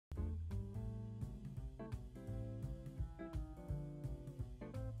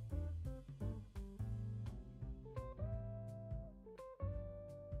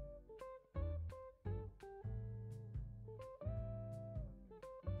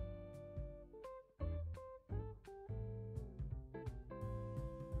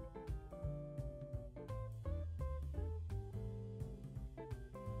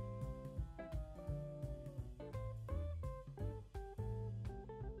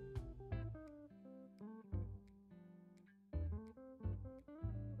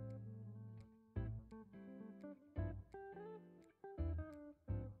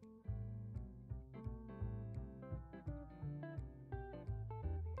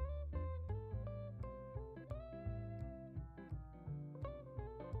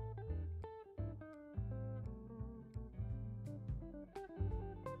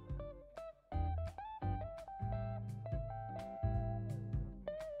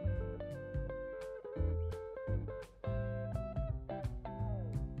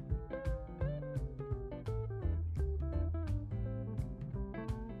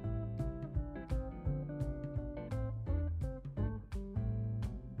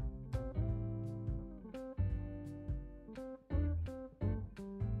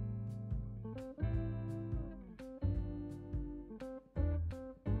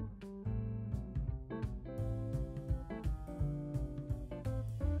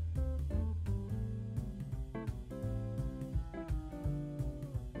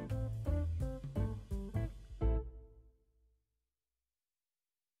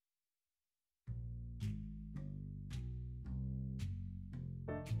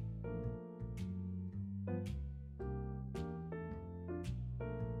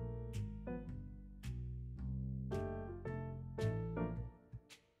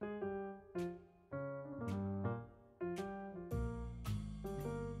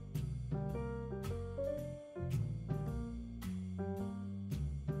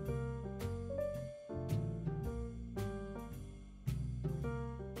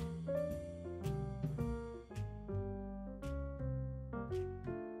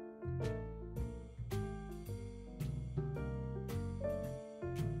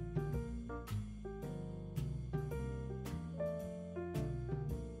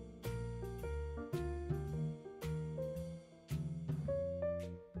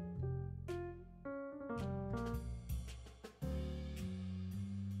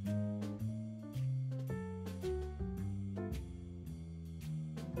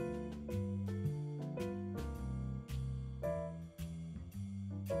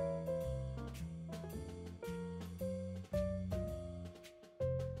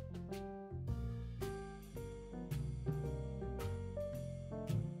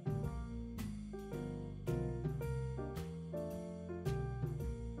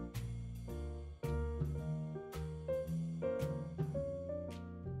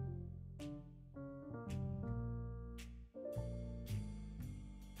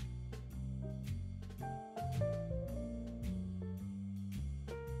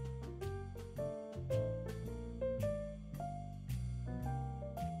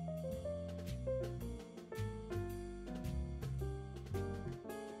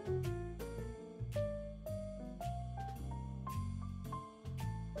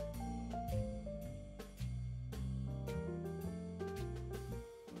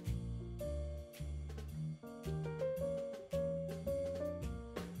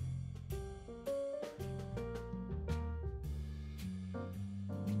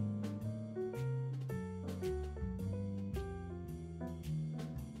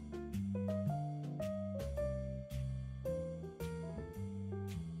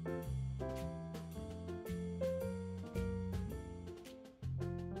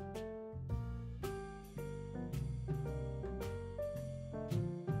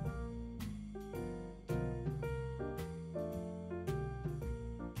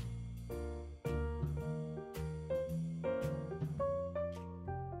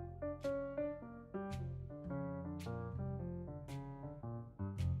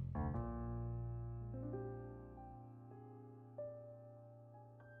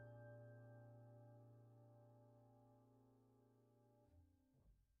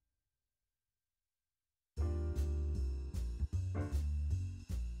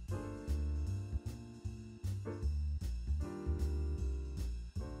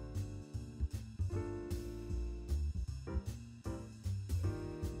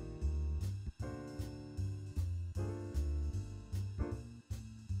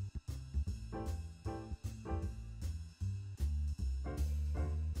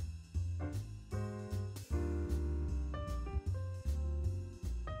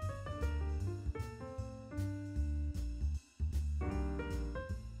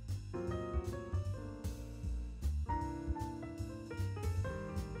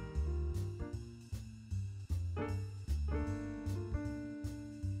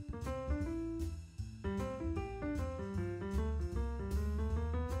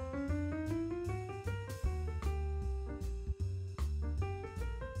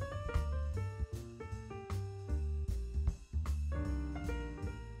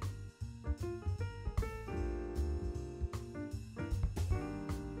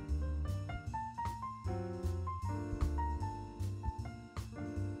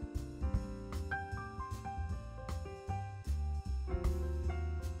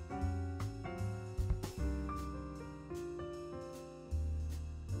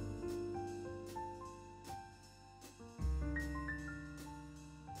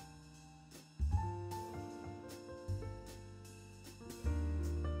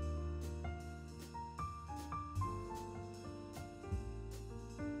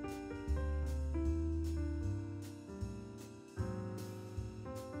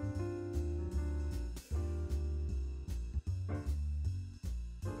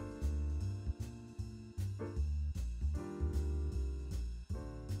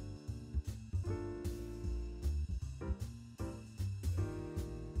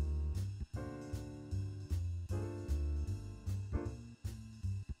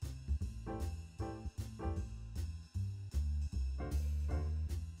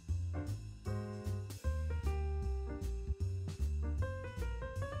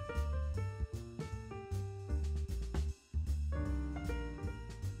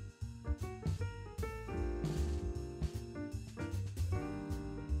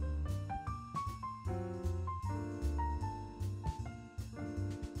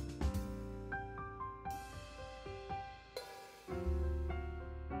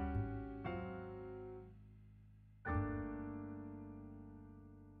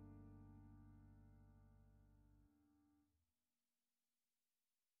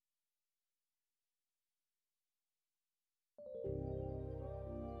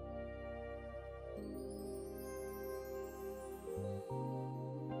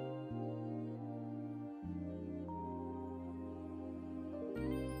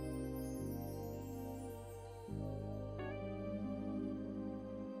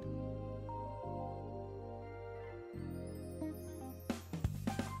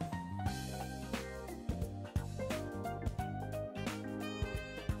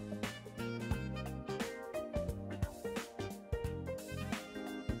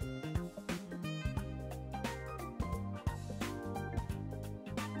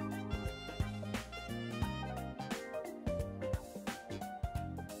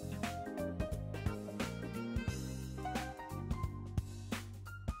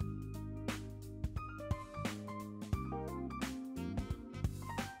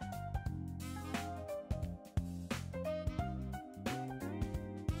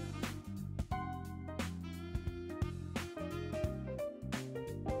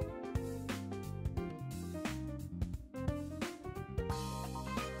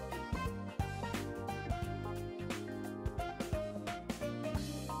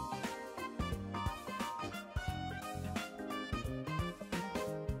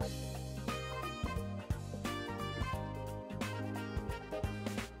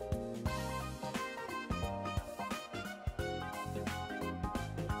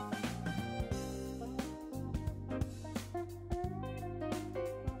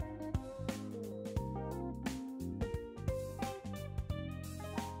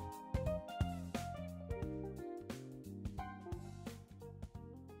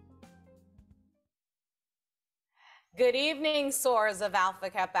Good evening, Soars of Alpha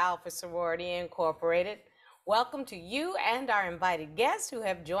Kappa Alpha Sorority Incorporated. Welcome to you and our invited guests who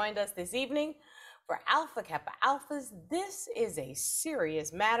have joined us this evening for Alpha Kappa Alphas. This is a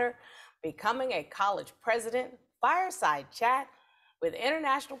serious matter, becoming a college president, fireside chat with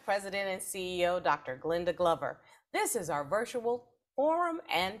International President and CEO, Dr. Glenda Glover. This is our virtual forum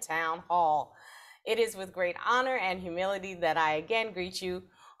and town hall. It is with great honor and humility that I again greet you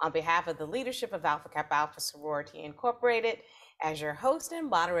on behalf of the leadership of Alpha Kappa Alpha Sorority Incorporated as your host and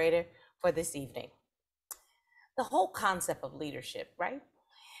moderator for this evening. The whole concept of leadership, right?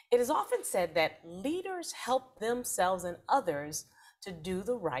 It is often said that leaders help themselves and others to do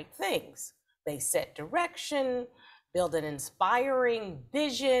the right things. They set direction, build an inspiring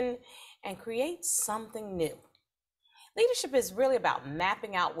vision, and create something new. Leadership is really about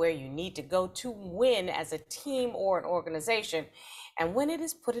mapping out where you need to go to win as a team or an organization. And when it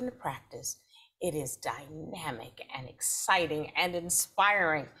is put into practice, it is dynamic and exciting and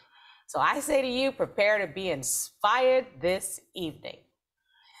inspiring. So I say to you, prepare to be inspired this evening.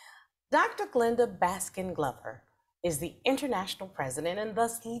 Dr. Glenda Baskin Glover is the international president and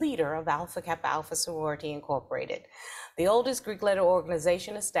thus leader of Alpha Kappa Alpha Sorority Incorporated, the oldest Greek letter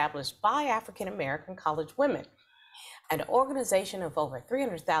organization established by African American college women. An organization of over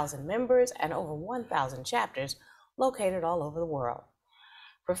 300,000 members and over 1,000 chapters located all over the world.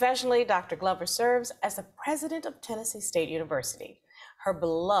 Professionally, Dr. Glover serves as the president of Tennessee State University, her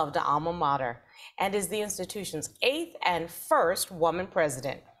beloved alma mater, and is the institution's 8th and 1st woman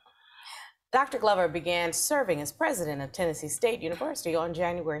president. Dr. Glover began serving as president of Tennessee State University on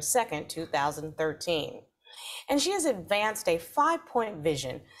January 2nd, 2013. And she has advanced a 5-point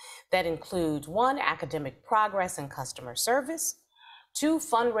vision that includes 1, academic progress and customer service, 2,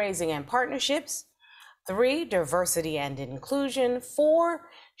 fundraising and partnerships, 3, diversity and inclusion, 4,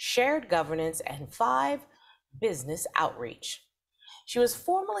 shared governance, and 5, business outreach. She was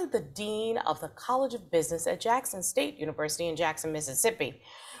formerly the dean of the College of Business at Jackson State University in Jackson, Mississippi,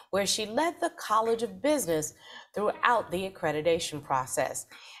 where she led the College of Business throughout the accreditation process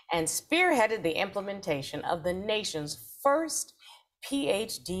and spearheaded the implementation of the nation's first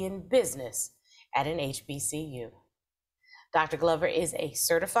PhD in business at an HBCU. Dr. Glover is a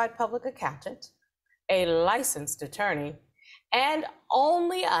certified public accountant, a licensed attorney, and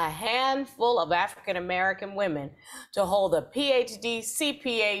only a handful of African American women to hold a PhD,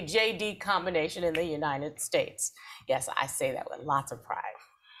 CPA, JD combination in the United States. Yes, I say that with lots of pride.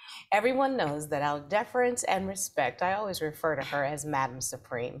 Everyone knows that out of deference and respect, I always refer to her as Madam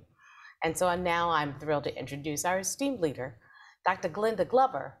Supreme. And so now I'm thrilled to introduce our esteemed leader, Dr. Glenda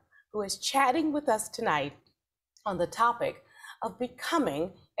Glover, who is chatting with us tonight on the topic of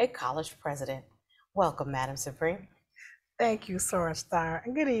becoming a college president. Welcome, Madam Supreme. Thank you, Sora Star,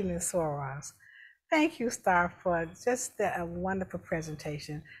 and good evening, Soras. Thank you, Star, for just a wonderful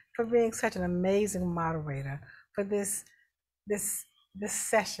presentation, for being such an amazing moderator for this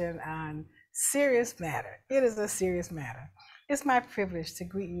session on serious matter. It is a serious matter. It's my privilege to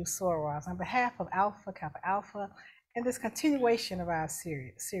greet you, Soras, on behalf of Alpha Kappa Alpha and this continuation of our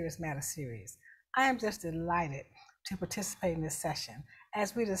serious matter series. I am just delighted to participate in this session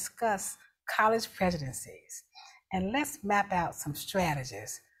as we discuss college presidencies. And let's map out some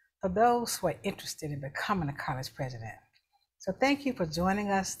strategies for those who are interested in becoming a college president. So thank you for joining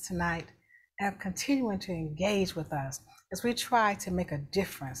us tonight and continuing to engage with us as we try to make a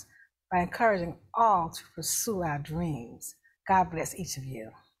difference by encouraging all to pursue our dreams. God bless each of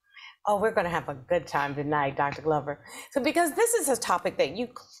you. Oh, we're going to have a good time tonight, Dr. Glover. So because this is a topic that you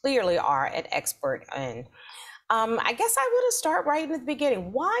clearly are an expert in, I guess I want to start right in the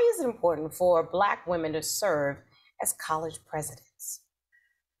beginning. Why is it important for Black women to serve as college presidents?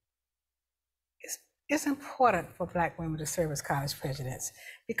 It's important for Black women to serve as college presidents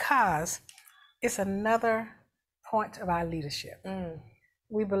because it's another point of our leadership.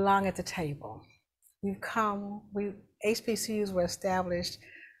 We belong at the table. HBCUs were established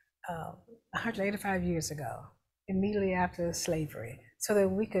 185 years ago, immediately after slavery, so that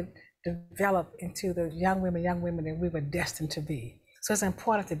we could develop into the young women that we were destined to be. So it's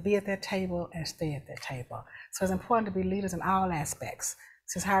important to be at that table and stay at that table. So it's important to be leaders in all aspects.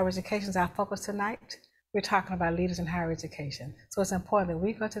 Since higher education is our focus tonight, we're talking about leaders in higher education. So it's important that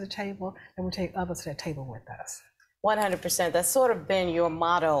we go to the table and we take others to that table with us. 100%. That's sort of been your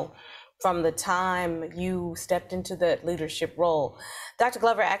motto from the time you stepped into the leadership role. Dr.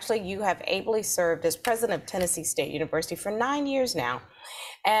 Glover, actually, you have ably served as president of Tennessee State University for 9 years now.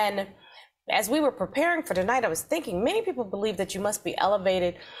 And as we were preparing for tonight, I was thinking many people believe that you must be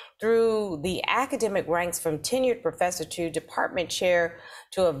elevated through the academic ranks from tenured professor to department chair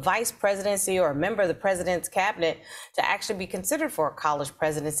to a vice presidency or a member of the president's cabinet to actually be considered for a college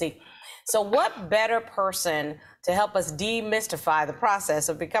presidency. So what better person to help us demystify the process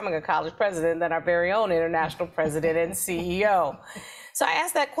of becoming a college president than our very own international president and CEO? So I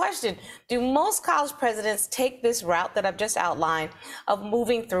asked that question, do most college presidents take this route that I've just outlined of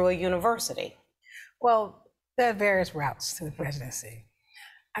moving through a university? Well, there are various routes to the presidency.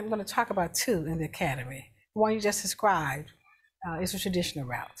 I'm going to talk about two in the academy. The one you just described is a traditional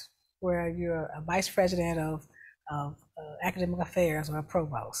route, where you're a vice president of academic affairs or a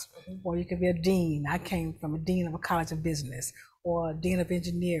provost, or you could be a dean. I came from a dean of a college of business, or a dean of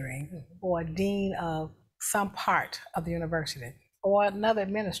engineering, or a dean of some part of the university, or another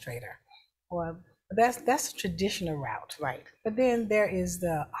administrator. Or that's a traditional route. Right. But then there is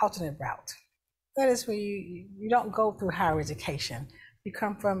the alternate route. That is where you don't go through higher education. You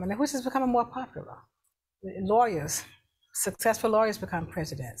come from, and which is becoming more popular. Lawyers, successful lawyers become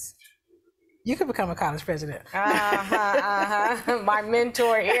presidents. You could become a college president. My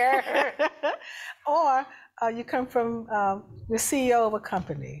mentor here. Or you come from the CEO of a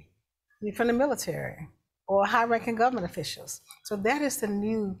company. You're from the military or high-ranking government officials. So that is the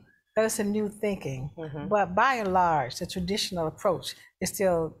new thinking. But by and large, the traditional approach is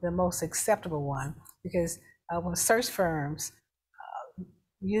still the most acceptable one, because when search firms,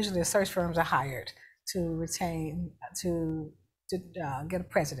 usually the search firms are hired to get a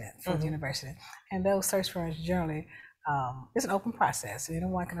president for the university. And those search firms generally, it's an open process. So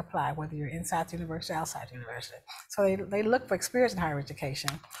anyone can apply, whether you're inside the university or outside the university. So they look for experience in higher education,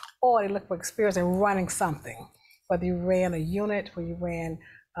 or they look for experience in running something, whether you ran a unit, or you ran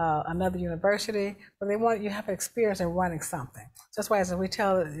another university, but they want you to have experience in running something. So that's why, as we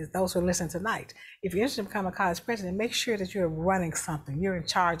tell those who listen tonight, if you're interested in becoming a college president, make sure that you're running something. You're in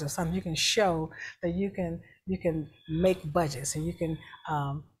charge of something. You can show that you can make budgets, and you can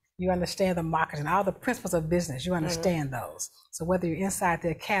you understand the market and all the principles of business. You understand those. So whether you're inside the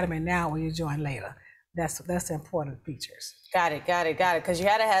academy now or you join later, that's the important features. Got it. Because you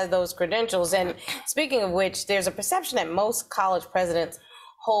had to have those credentials. And speaking of which, there's a perception that most college presidents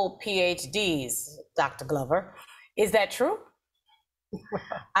hold PhDs, Dr. Glover. Is that true?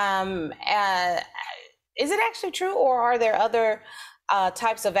 Is it actually true, or are there other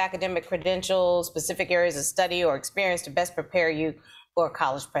types of academic credentials, specific areas of study or experience to best prepare you for a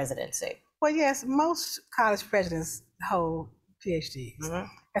college presidency? Well, yes, most college presidents hold PhDs,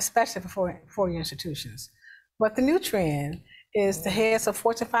 especially for four-year institutions. But the new trend is the heads of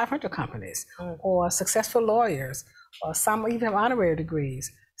Fortune 500 companies, or successful lawyers, or some even have honorary degrees.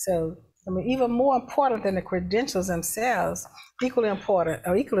 So, I mean, even more important than the credentials themselves, equally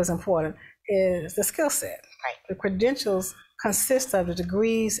as important is the skill set. Right. The credentials consist of the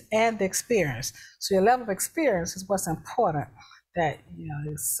degrees and the experience. So your level of experience is what's important. That, you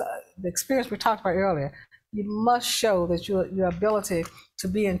know, the experience we talked about earlier, you must show that your ability to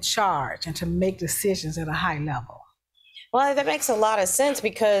be in charge and to make decisions at a high level. Well, that makes a lot of sense,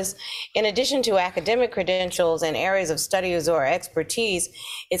 because in addition to academic credentials and areas of studies or expertise,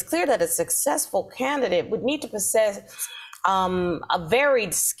 it's clear that a successful candidate would need to possess a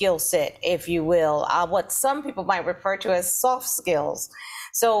varied skill set, if you will, what some people might refer to as soft skills.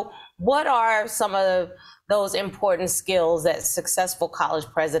 So what are some of those important skills that successful college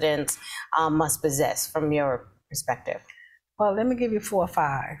presidents must possess from your perspective? Well, let me give you 4 or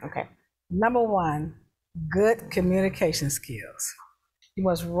 5. Okay. Number 1, good communication skills. You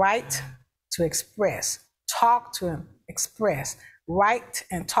must write to express, talk to express, write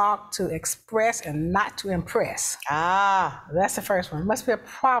and talk to express and not to impress. That's the first one. You must be a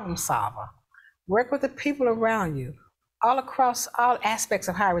problem solver. Work with the people around you, all across all aspects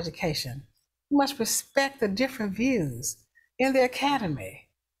of higher education. You must respect the different views in the academy,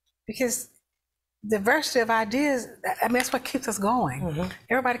 because diversity of ideas, I mean, that's what keeps us going.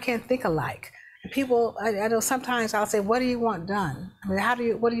 Everybody can't think alike. People, I know sometimes I'll say, what do you want done? I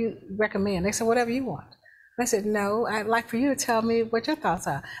mean, what do you recommend? They say, whatever you want. I said, no, I'd like for you to tell me what your thoughts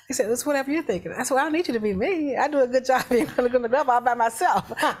are. They said, it's whatever you're thinking. I said, well, I don't need you to be me. I do a good job being really good all by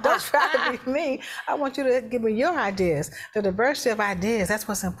myself. Don't try to be me. I want you to give me your ideas. The diversity of ideas, that's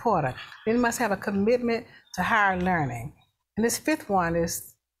what's important. Then you must have a commitment to higher learning. And this 5th one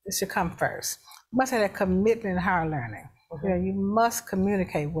this should come first. You must have a commitment to higher learning. You know, you must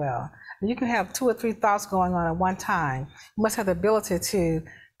communicate well. You can have 2 or 3 thoughts going on at one time. You must have the ability to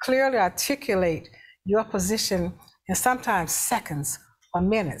clearly articulate your position in sometimes seconds or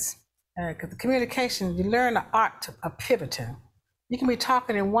minutes. Because the communication, you learn the art of pivoting. You can be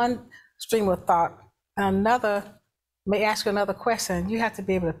talking in one stream of thought. Another may ask you another question. You have to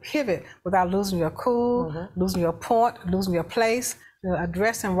be able to pivot without losing your cool, losing your point, losing your place,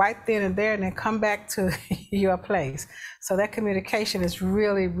 address them right then and there, and then come back to your place. So that communication is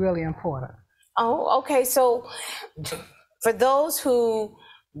really, really important. Oh, okay. So for those who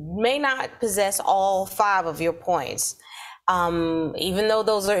may not possess all 5 of your points, even though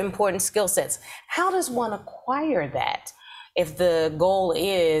those are important skill sets, how does one acquire that if the goal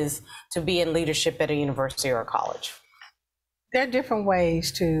is to be in leadership at a university or a college? There are different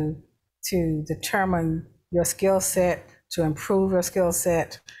ways to determine your skill set, to improve your skill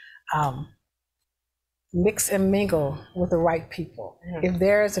set. Mix and mingle with the right people. If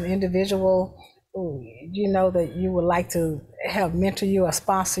there's an individual you know that you would like to help mentor you or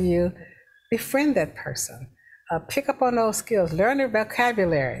sponsor you, befriend that person. Pick up on those skills, learn the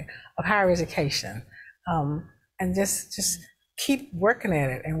vocabulary of higher education, and just keep working at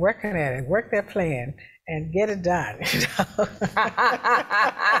it and working at it, work that plan and get it done.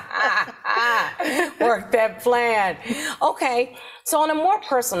 Work that plan. Okay, so on a more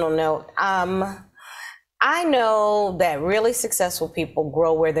personal note, I know that really successful people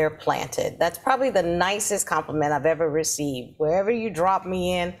grow where they're planted. That's probably the nicest compliment I've ever received. Wherever you drop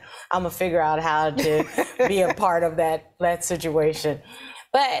me in, I'm gonna figure out how to be a part of that situation.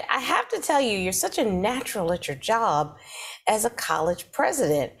 But I have to tell you, you're such a natural at your job as a college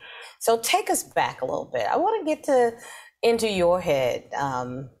president. So take us back a little bit. I want to get into your head,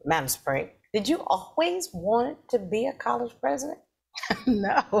 Madam Spring. Did you always want to be a college president?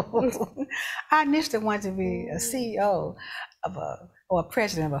 No, I initially wanted to be a CEO or a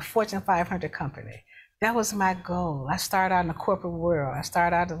president of a Fortune 500 company. That was my goal. I started out in the corporate world. I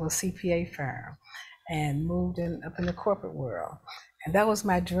started out as a CPA firm and moved up in the corporate world. And that was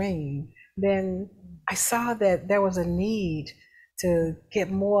my dream. Then I saw that there was a need to get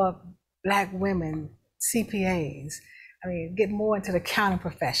more Black women CPAs. Get more into the accounting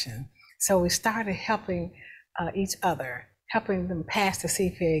profession. So we started helping each other, helping them pass the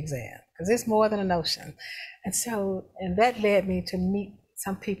CPA exam, because it's more than a notion. And that led me to meet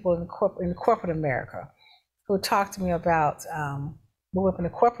some people in corporate America who talked to me about moving up in the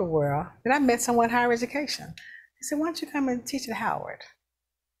corporate world. Then I met someone in higher education. He said, "Why don't you come and teach at Howard?"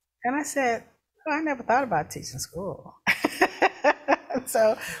 And I said, "Oh, I never thought about teaching school."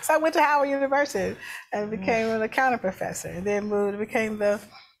 So I went to Howard University and became an accounting professor, and then became the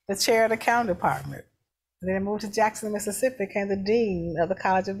chair of the accounting department. Then I moved to Jackson, Mississippi, became the dean of the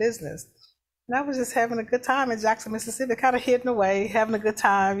College of Business. And I was just having a good time in Jackson, Mississippi, kind of hidden away, having a good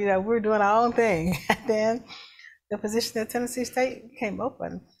time. We were doing our own thing. And then the position at Tennessee State came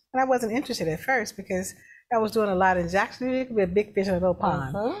open. And I wasn't interested at first because I was doing a lot in Jackson. You could be a big fish in a little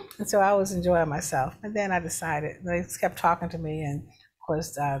pond. And so I was enjoying myself. And then I decided, they kept talking to me. And of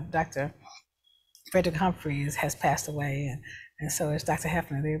course, Dr. Frederick Humphreys has passed away. And so it's Dr.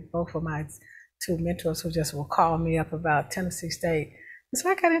 Hefner. They both were my 2 mentors who just will call me up about Tennessee State. And so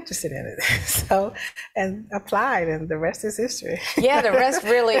I got interested in it. And applied, and the rest is history. Yeah, the rest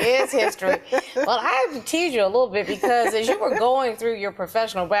really is history. Well, I have to tease you a little bit because as you were going through your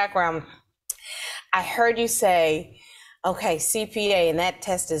professional background, I heard you say, okay, CPA, and that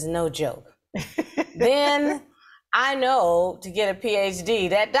test is no joke. Then I know to get a PhD,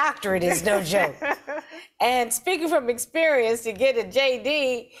 that doctorate is no joke. And speaking from experience, to get a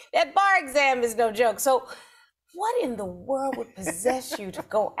JD, that bar exam is no joke. So what in the world would possess you to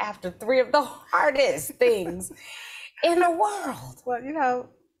go after 3 of the hardest things in the world? Well,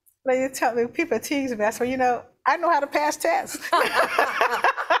 you tell me, people tease me. I say, I know how to pass tests.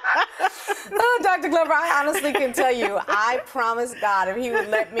 Oh, Dr. Glover, I honestly can tell you, I promised God if he would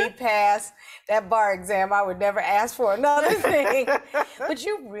let me pass that bar exam, I would never ask for another thing. But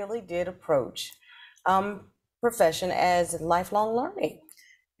you really did approach profession as lifelong learning.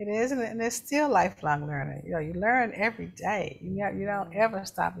 It is, and it's still lifelong learning. You learn every day. You don't ever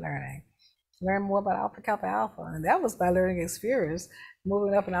stop learning. Learn more about Alpha Kappa Alpha, and that was by learning experience,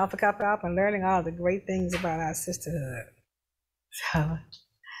 moving up in Alpha Kappa Alpha and learning all the great things about our sisterhood.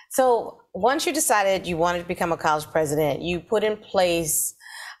 So once you decided you wanted to become a college president, you put in place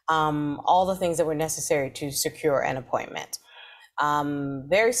all the things that were necessary to secure an appointment.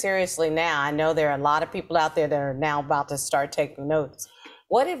 Very seriously now, I know there are a lot of people out there that are now about to start taking notes.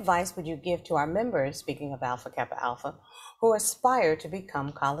 What advice would you give to our members, speaking of Alpha Kappa Alpha, who aspire to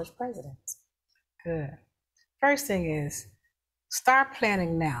become college presidents? Good. First thing is, start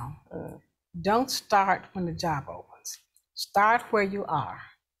planning now. Don't start when the job opens. Start where you are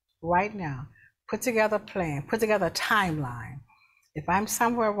right now. Put together a plan, put together a timeline. If I'm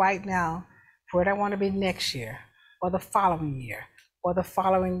somewhere right now, where do I want to be next year or the following year? or the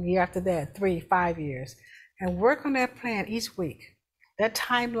following year after that, 3, 5 years, and work on that plan each week. That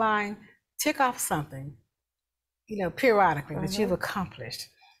timeline, tick off something, periodically that you've accomplished.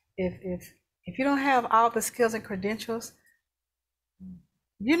 If you don't have all the skills and credentials,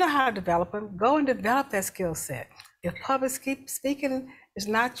 you know how to develop them. Go and develop that skill set. If public speaking is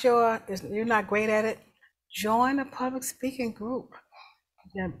not you're not great at it, join a public speaking group.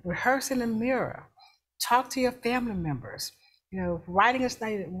 Rehearse in the mirror. Talk to your family members. Writing is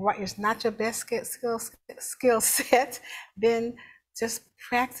not your best skill set. Then just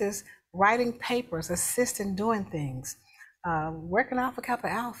practice writing papers, assist in doing things. Working Alpha Kappa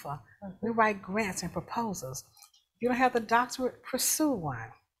Alpha, we write grants and proposals. If you don't have the doctorate, pursue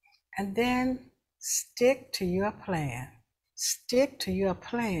one. And then stick to your plan. Stick to your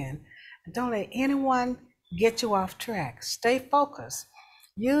plan. And don't let anyone get you off track. Stay focused.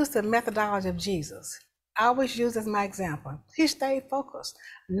 Use the methodology of Jesus. I always use as my example. He stayed focused.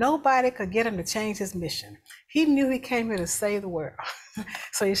 Nobody could get him to change his mission. He knew he came here to save the world.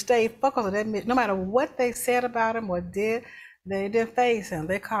 So he stayed focused on that mission. No matter what they said about him or did, they didn't faze him.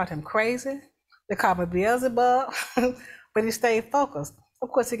 They called him crazy. They called him Beelzebub, but he stayed focused. Of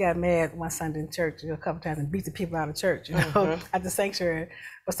course, he got mad one Sunday in church a couple times and beat the people out of church, at the sanctuary.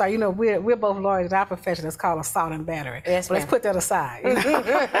 But so, we're both lawyers in our profession. It's called assault and battery. Yes, so let's put that aside.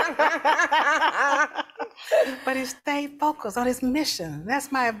 But he stayed focused on his mission.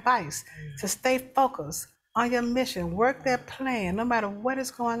 That's my advice, to stay focused on your mission. Work that plan, no matter what is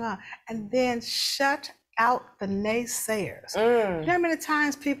going on. And then shut out the naysayers. You know how many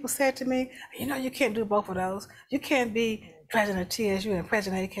times people said to me, you can't do both of those. You can't be president of TSU and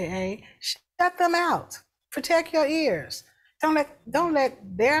president AKA. Shut them out. Protect your ears. Don't let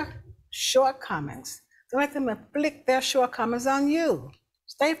their shortcomings, don't let them inflict their shortcomings on you.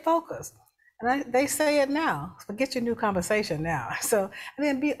 Stay focused. And they say it now. Forget your new conversation now. So, and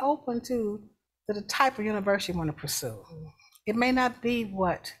then be open to the type of university you want to pursue. It may not be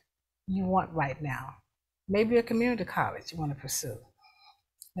what you want right now. Maybe a community college you want to pursue.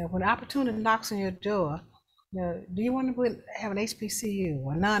 When opportunity knocks on your door, do you want to have an HBCU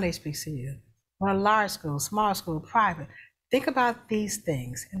or non-HBCU, or a large school, small school, private? Think about these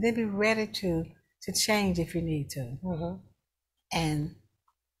things, and then be ready to change if you need to. And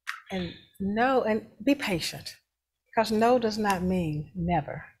no, and be patient, because no does not mean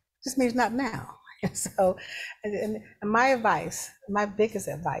never. It just means not now. And so, and my advice, my biggest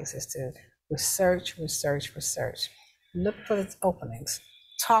advice is to research. Look for its openings.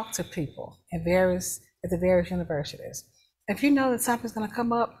 Talk to people at the various universities. If you know that something's going to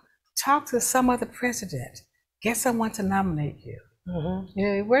come up, talk to some other president. Get someone to nominate you.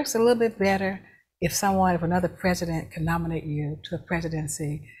 It works a little bit better if another president can nominate you to a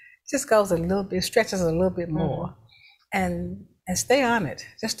presidency. It just goes a little bit, stretches a little bit more. And stay on it.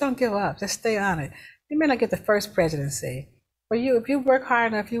 Just don't give up. Just stay on it. You may not get the first presidency, but if you work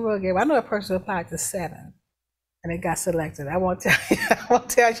hard enough, you will get. I know a person who applied to 7. And they got selected. I won't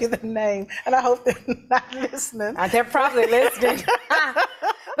tell you the name, and I hope they're not listening. They're probably listening.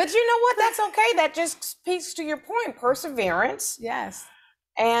 But you know what? That's okay. That just speaks to your point. Perseverance. Yes.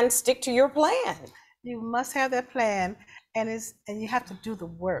 And stick to your plan. You must have that plan, and you have to do the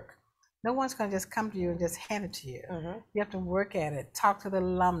work. No one's going to just come to you and just hand it to you. You have to work at it. Talk to the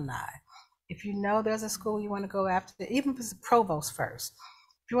alumni. If you know there's a school you want to go after, even if it's the provost first,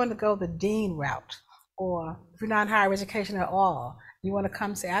 if you want to go the dean route, or if you're not in higher education at all, you want to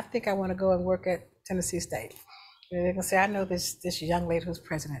come say, I think I want to go and work at Tennessee State. And they're going to say, I know this young lady who's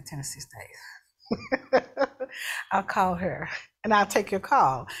president at Tennessee State. I'll call her and I'll take your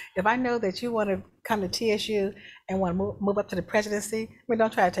call. If I know that you want to come to TSU and want to move up to the presidency,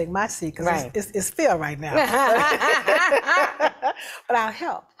 don't try to take my seat, because it's Phil right now. But I'll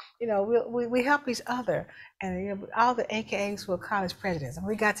help. We help each other. And all the AKAs were college presidents, and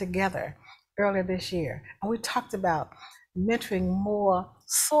we got together earlier this year, and we talked about mentoring more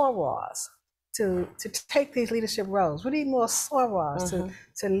sorors to take these leadership roles. We need more sorors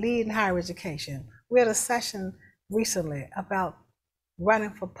to lead in higher education. We had a session recently about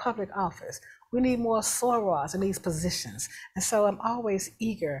running for public office. We need more sorors in these positions. And so I'm always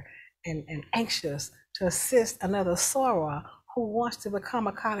eager and anxious to assist another soror who wants to become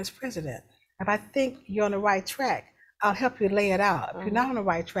a college president. If I think you're on the right track, I'll help you lay it out. If you're not on the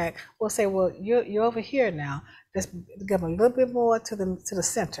right track, we'll say, well, you're over here now. Let's give a little bit more to the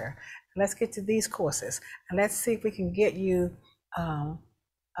center. Let's get to these courses, and let's see if we can get you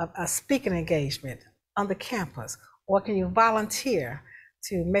a speaking engagement on the campus, or can you volunteer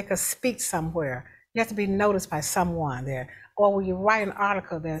to make a speech somewhere? You have to be noticed by someone there, or will you write an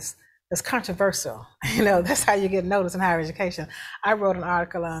article that's that's controversial. You know, that's how you get noticed in higher education. I wrote an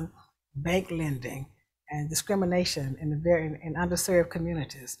article on bank lending and discrimination in underserved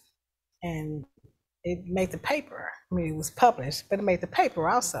communities, and it made the paper. I mean, it was published, but it made the paper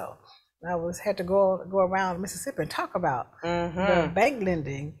also. Had to go around Mississippi and talk about the bank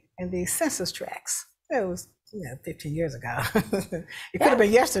lending and the census tracts. It was 15 years ago. It could have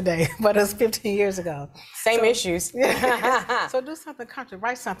been yesterday, but it was 15 years ago. Same issues. So do something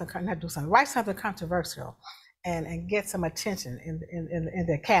write something controversial, and get some attention in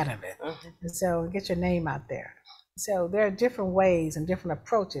the academy, and so get your name out there. So there are different ways and different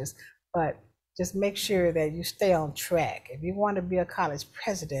approaches, but just make sure that you stay on track. If you want to be a college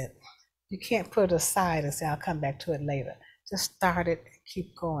president, you can't put it aside and say, I'll come back to it later. Just start it,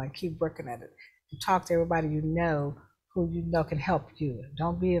 keep going, keep working at it, and talk to everybody who you know can help you.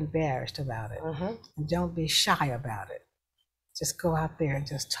 Don't be embarrassed about it, and don't be shy about it. Just go out there and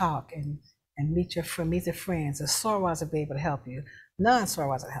just talk and meet the friends. The sorors will be able to help you.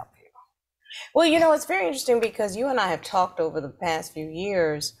 Non-sorors will help you. Well, you know, it's very interesting because you and I have talked over the past few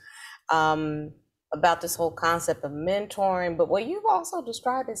years about this whole concept of mentoring, but what you've also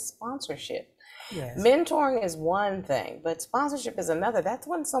described as sponsorship. Yes. Mentoring is one thing, but sponsorship is another. That's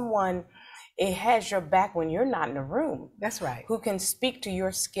when someone has your back when you're not in the room. That's right. Who can speak to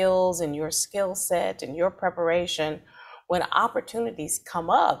your skills and your skill set and your preparation when opportunities come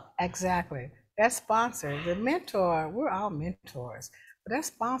up. Exactly. That sponsor, the mentor, we're all mentors, but that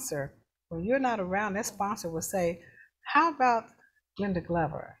sponsor, when you're not around, that sponsor will say, how about Glenda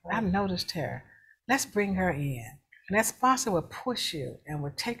Glover? I've noticed her. Let's bring her in. And that sponsor will push you and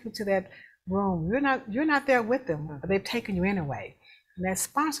will take you to that room. You're not there with them, but they've taken you anyway. And that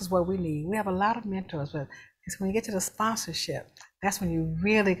sponsor is what we need. We have a lot of mentors, but it's when you get to the sponsorship, that's when you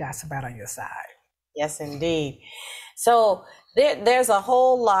really got somebody on your side. Yes, indeed. So there's a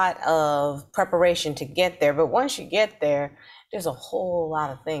whole lot of preparation to get there, but once you get there, there's a whole lot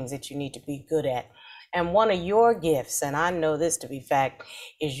of things that you need to be good at. And one of your gifts, and I know this to be fact,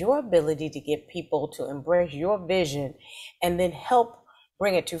 is your ability to get people to embrace your vision and then help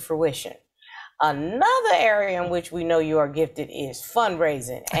bring it to fruition. Another area in which we know you are gifted is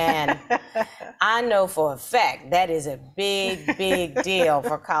fundraising. And I know for a fact that is a big, big deal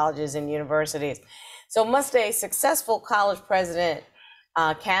for colleges and universities. So must a successful college president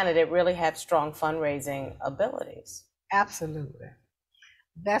candidate really have strong fundraising abilities? Absolutely.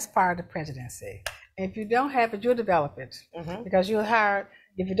 That's part of the presidency. And if you don't have it, you'll develop it. Because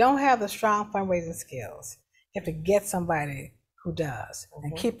if you don't have the strong fundraising skills, you have to get somebody who does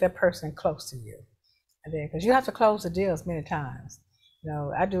and keep that person close to you. And then, because you have to close the deals many times. You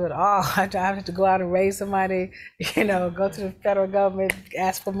know, I do it all. I have to go out and raise some money, go to the federal government,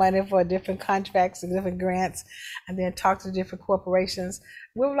 ask for money for different contracts and different grants, and then talk to different corporations.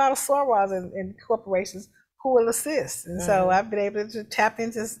 We have a lot of sorors in corporations who will assist. And so I've been able to tap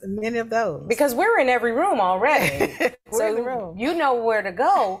into many of those. Because we're in every room already. We're in the room. You know where to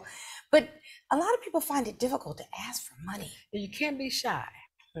go. But a lot of people find it difficult to ask for money. You can't be shy.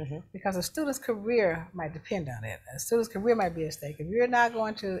 Because a student's career might depend on it. A student's career might be at stake. If you're not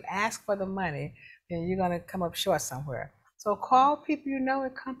going to ask for the money, then you're going to come up short somewhere. So call people you know in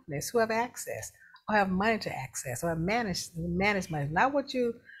companies who have access, or have money to access, or have manage money. Not what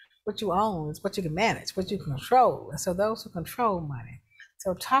you own, it's what you can manage, what you can control. And so those who control money.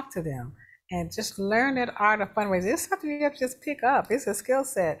 So talk to them and just learn that art of fundraising. It's something you have to just pick up. It's a skill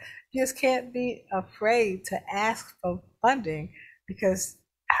set. You just can't be afraid to ask for funding, because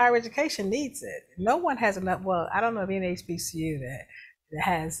higher education needs it. No one has enough. Well, I don't know of any HBCU that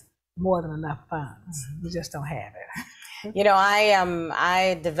has more than enough funds. We just don't have it. You know,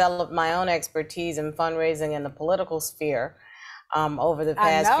 I developed my own expertise in fundraising in the political sphere over the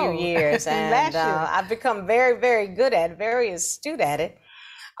past few years, and I've become very, very good at it, very astute at it.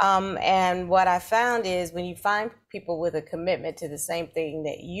 And what I found is when you find people with a commitment to the same thing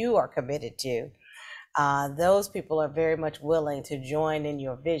that you are committed to, those people are very much willing to join in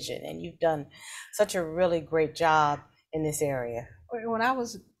your vision, and you've done such a really great job in this area. When I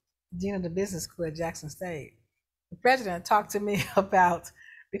was dean of the business school at Jackson State, the president talked to me about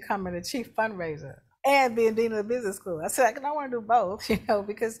becoming the chief fundraiser and being dean of the business school. I said, I want to do both,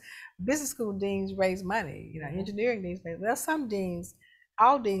 because business school deans raise money, engineering deans. Well, some deans,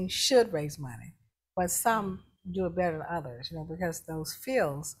 all deans should raise money, but some do it better than others, because those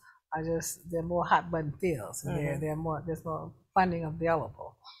fields are they're more hot button fields, and there's more funding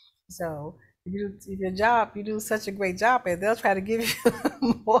available. So your job, you do such a great job, and they'll try to give you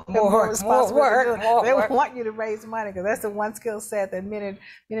more responsibility. They want you to raise money because that's the one skill set that many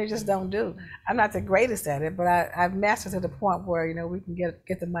just don't do. I'm not the greatest at it, but I've mastered to the point where we can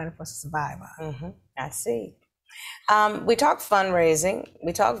get the money for us to survive on. I see. We talk fundraising,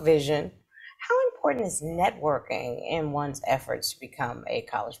 we talk vision. How important is networking in one's efforts to become a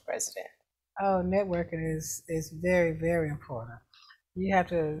college president? Oh, networking is very, very important. You have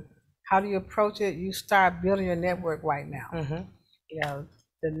to. How do you approach it? You start building your network right now.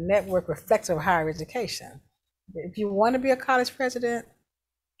 The network reflects of higher education. If you want to be a college president,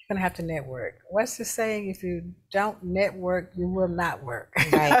 you're going to have to network. What's the saying? If you don't network, you will not work.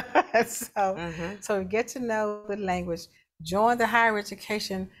 Right. So get to know the language, join the higher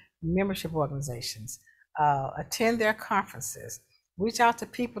education membership organizations, attend their conferences, reach out to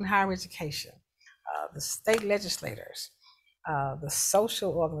people in higher education, the state legislators, the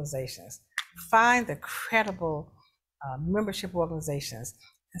social organizations. Find the credible membership organizations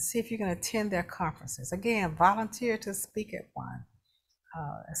and see if you can attend their conferences. Again, volunteer to speak at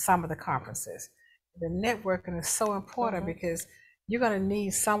some of the conferences. The networking is so important because you're going to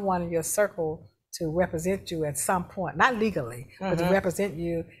need someone in your circle to represent you at some point, not legally, but to represent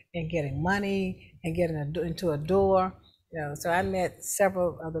you in getting money and getting into a door. So I met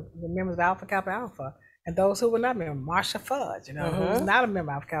several of the members of Alpha Kappa Alpha, and those who were not members, Marsha Fudge, who was not a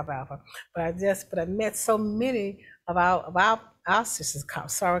member of Kappa Alpha. But I met so many of our sisters,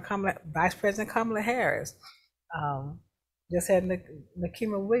 Vice President Kamala Harris, just had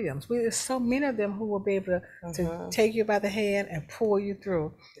Nakima Williams. There's so many of them who will be able to take you by the hand and pull you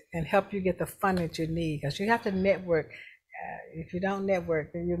through and help you get the funding that you need. Because you have to network. If you don't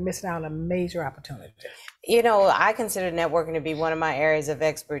network, then you're missing out on a major opportunity. I consider networking to be one of my areas of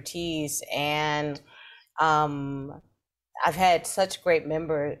expertise, and I've had such great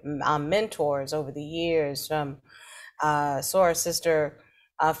mentors over the years. Sora's sister,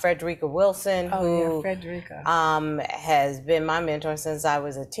 Frederica Wilson, who has been my mentor since I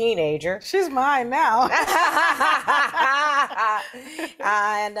was a teenager. She's mine now.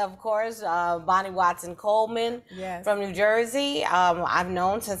 And of course, Bonnie Watson Coleman from New Jersey. I've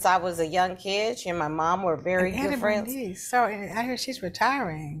known since I was a young kid. She and my mom were very good friends. So I hear she's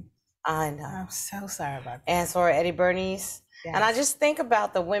retiring. I know. I'm so sorry about that. And Sora Eddie Bernice. Yes. And I just think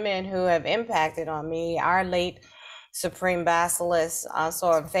about the women who have impacted on me. Our late Supreme Basilisk,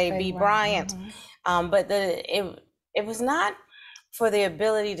 Sora Faye B. Bryant. But it was not for the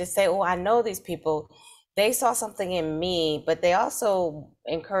ability to say, oh, I know these people. They saw something in me, but they also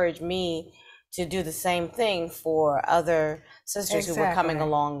encouraged me to do the same thing for other sisters who were coming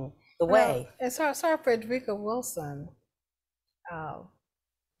along the way. And so Frederica Wilson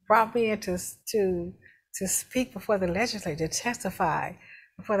brought me in to speak before the legislature, to testify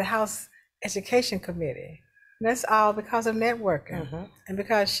before the House Education Committee. And that's all because of networking, and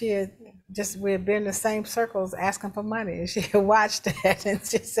because we had been in the same circles asking for money, and she had watched that, and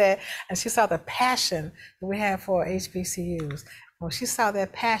she said, and she saw the passion that we have for HBCUs. When she saw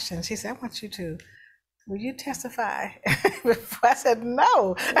that passion, she said, will you testify? I said,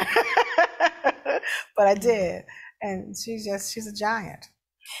 no, but I did. And she's a giant.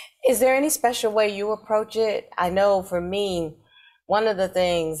 Is there any special way you approach it? I know for me, one of the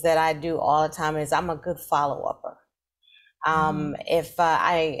things that I do all the time is I'm a good follow-upper. If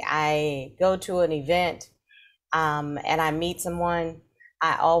I go to an event and I meet someone,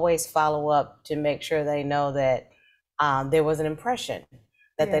 I always follow up to make sure they know that there was an impression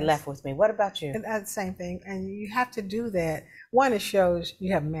that they left with me. What about you? And that's the same thing. And you have to do that. One, it shows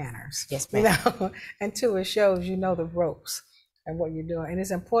you have manners. Yes, ma'am. And two, it shows you know the ropes and what you're doing. And it's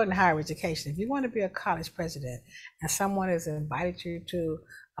important in higher education. If you want to be a college president and someone has invited you to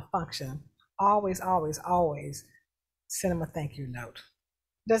a function, always, always, always send them a thank you note.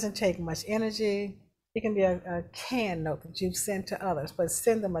 It doesn't take much energy. It can be a canned note that you've sent to others, but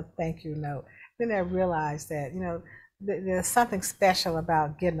send them a thank you note. Then they realize that, there's something special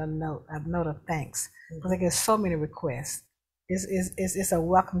about getting a note of thanks, because they get so many requests. It's a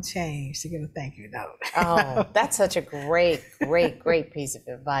welcome change to get a thank you note. Oh, that's such a great piece of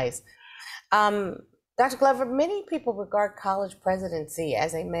advice. Dr. Glover, many people regard college presidency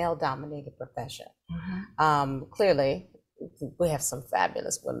as a male-dominated profession. Clearly, we have some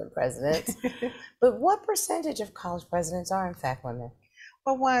fabulous women presidents, but what percentage of college presidents are in fact women?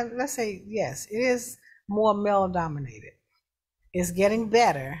 Well, let's say yes, it is more male-dominated. It's getting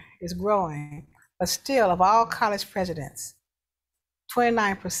better, it's growing, but still, of all college presidents,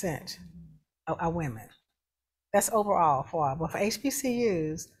 29% are women. That's overall but for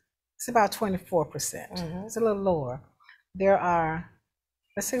HBCUs, it's about 24%. It's a little lower. There are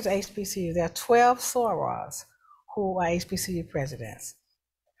let's say the HBCU, there are 12 sorors who are HBCU presidents.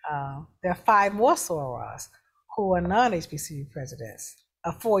 There are 5 more sorors who are non-HBCU presidents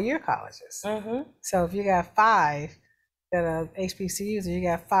of 4-year colleges. So if you got 5 that are HBCUs, and you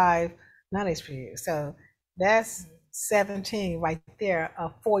got 5 non-HBCUs, so that's 17 right there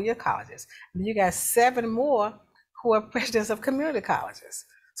of 4-year colleges. And you got 7 more who are presidents of community colleges.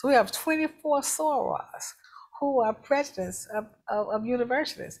 So we have 24 sorors who are presidents of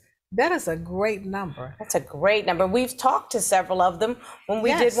universities. That is a great number. That's a great number. We've talked to several of them when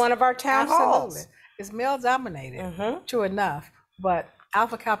we did one of our town halls. It's male dominated, true enough, but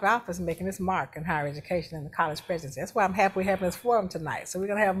Alpha Kappa Alpha is making its mark in higher education and the college presidency. That's why I'm happy we're having this forum tonight. So we're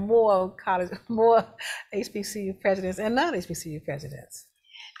going to have more HBCU presidents and non-HBCU presidents.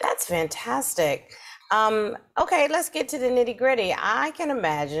 That's fantastic. Okay, let's get to the nitty gritty. I can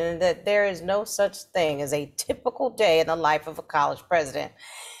imagine that there is no such thing as a typical day in the life of a college president.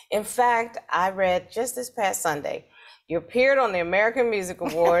 In fact, I read just this past Sunday, you appeared on the American Music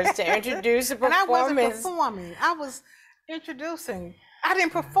Awards to introduce a performance. And I wasn't performing. I was introducing. I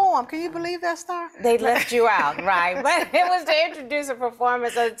didn't perform. Can you believe that, Star? They left you out, right? But it was to introduce a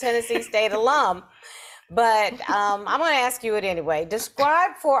performance of the Tennessee State alum. But I'm going to ask you it anyway.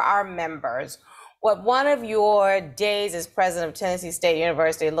 Describe for our members what one of your days as president of Tennessee State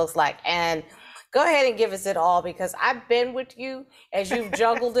University looks like. And go ahead and give us it all, because I've been with you as you've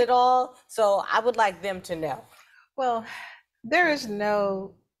juggled it all. So I would like them to know. Well, there is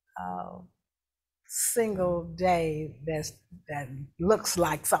no single day that looks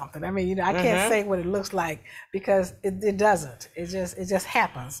like something. I mean, I can't say what it looks like because it doesn't. It just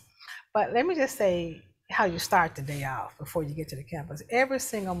happens. But let me just say how you start the day off before you get to the campus. Every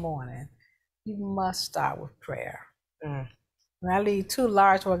single morning, you must start with prayer. And I lead 2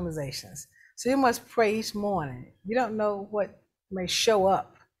 large organizations. So you must pray each morning. You don't know what may show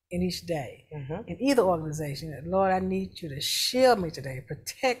up in each day in either organization. Lord, I need you to shield me today,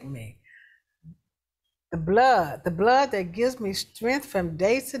 protect me. The blood that gives me strength from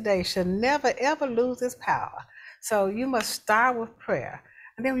day to day should never, ever lose its power. So you must start with prayer.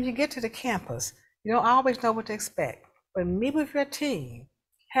 And then when you get to the campus, you don't always know what to expect. But meet with your team.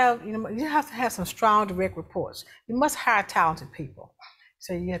 You have to have some strong direct reports. You must hire talented people.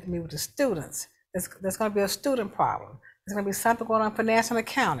 So you have to meet with the students. There's going to be a student problem. There's going to be something going on in finance and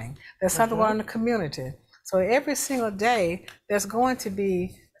accounting. There's something going on in the community. So every single day, there's going to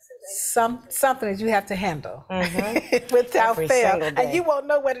be something that you have to handle without fail. And you won't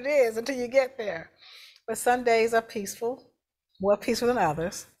know what it is until you get there. But some days are peaceful, more peaceful than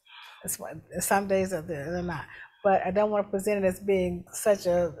others. Some days they're not. But I don't want to present it as being such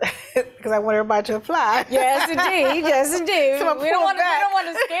a, because I want everybody to apply. Yes, indeed. Yes, indeed. So we don't want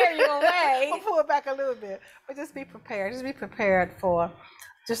to scare you away. I'll pull it back a little bit. But just be prepared. Just be prepared for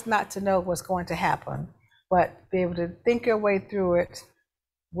just not to know what's going to happen, but be able to think your way through it,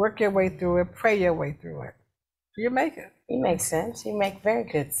 work your way through it, pray your way through it. You make it. You make sense. You make very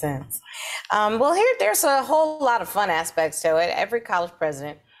good sense. Well, there's a whole lot of fun aspects to it. Every college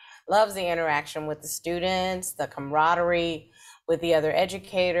president loves the interaction with the students, the camaraderie with the other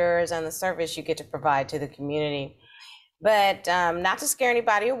educators, and the service you get to provide to the community. But not to scare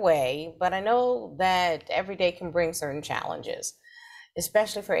anybody away, but I know that every day can bring certain challenges,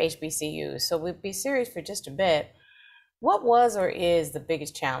 especially for HBCUs. So we'd be serious for just a bit. What was or is the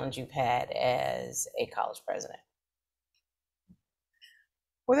biggest challenge you've had as a college president?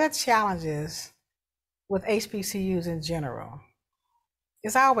 Well, that challenges with HBCUs in general.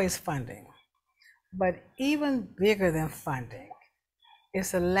 It's always funding, but even bigger than funding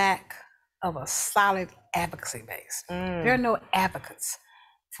is a lack of a solid advocacy base. There are no advocates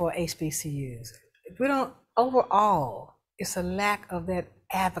for HBCUs. We don't, overall, it's a lack of that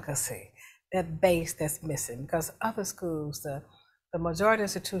advocacy, that base that's missing, because other schools, the majority of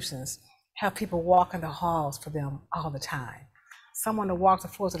institutions have people walking the halls for them all the time. Someone to walk the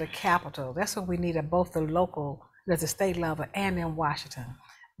floors of the Capitol. That's what we need at both the local, at the state level, and in Washington.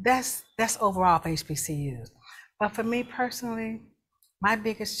 That's overall for HBCUs. But for me personally, my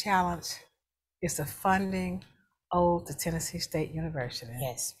biggest challenge is the funding owed to Tennessee State University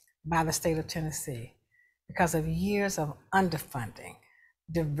by the state of Tennessee because of years of underfunding,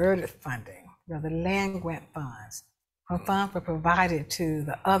 diverted funding. The land grant funds, when funds were provided to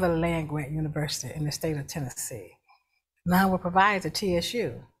the other land grant university in the state of Tennessee. Now we're provided to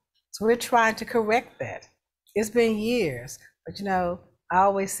TSU. So we're trying to correct that. It's been years, but I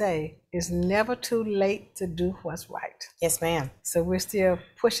always say it's never too late to do what's right. Yes, ma'am. So we're still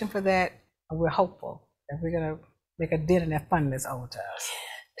pushing for that, and we're hopeful that we're going to make a dent in that funding that's owed to us.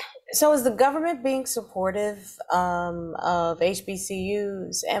 So is the government being supportive of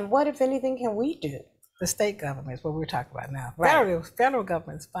HBCUs, and what, if anything, can we do? The state government is what we're talking about now. Right. Federal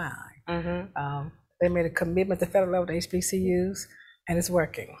government's fine. They made a commitment to federal level to HBCUs, and it's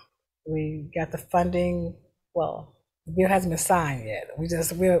working. We got the funding. Well, the bill hasn't been signed yet.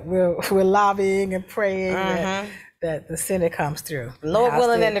 We're lobbying and praying that the Senate comes through. Lord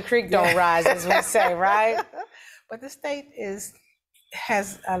willing, and the creek don't rise, as we say, right? But the state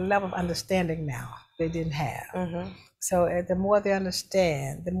has a level of understanding now they didn't have. So the more they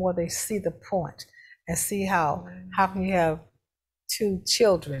understand, the more they see the point and see how can you have two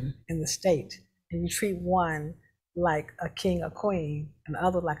children in the state and you treat one like a king or queen and the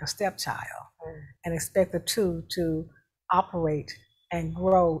other like a stepchild and expect the two to operate and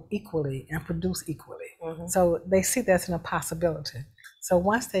grow equally and produce equally. So they see that's an impossibility. So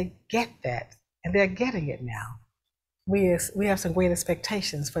once they get that, and they're getting it now, we have some great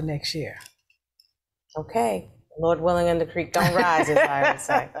expectations for next year. Okay, Lord willing, and the creek don't rise, as I would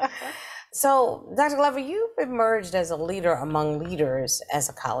say. So, Dr. Glover, you've emerged as a leader among leaders as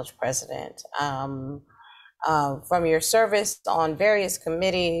a college president. From your service on various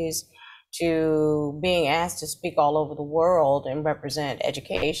committees to being asked to speak all over the world and represent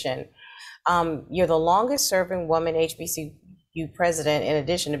education. You're the longest serving woman HBCU president, in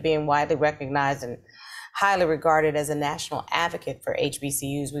addition to being widely recognized and highly regarded as a national advocate for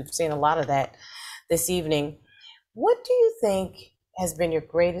HBCUs. We've seen a lot of that this evening. What do you think has been your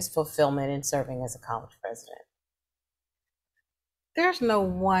greatest fulfillment in serving as a college president? There's no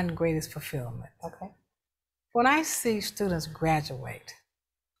one greatest fulfillment. Okay. When I see students graduate,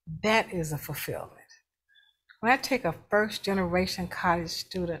 that is a fulfillment. When I take a first generation college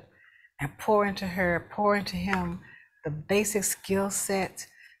student and pour into him the basic skill set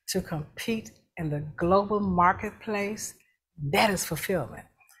to compete in the global marketplace, that is fulfillment.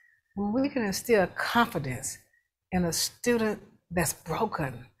 When we can instill confidence in a student that's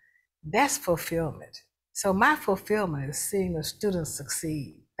broken, that's fulfillment. So my fulfillment is seeing the students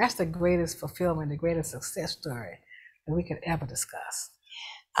succeed. That's the greatest fulfillment, the greatest success story that we could ever discuss.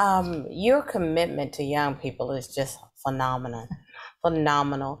 Your commitment to young people is just phenomenal.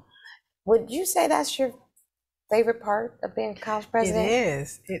 Would you say that's your favorite part of being college president?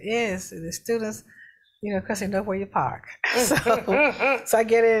 It is. The students, because they know where you park. So I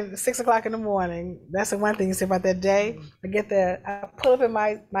get in 6 o'clock in the morning. That's the one thing you say about that day. I get there, I pull up in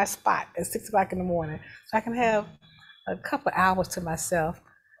my spot at 6 o'clock in the morning, so I can have a couple hours to myself,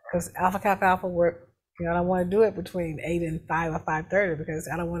 because Alpha Kappa Alpha work, I don't want to do it between 8 and 5 or 5:30 because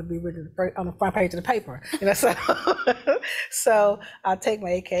I don't want to be on the front page of the paper. So I'll take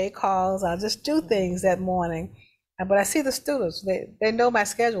my AKA calls. I'll just do things that morning. But I see the students. They know my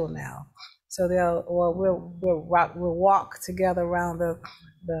schedule now. So we'll walk together around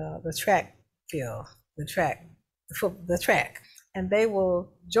the track field, the track, and they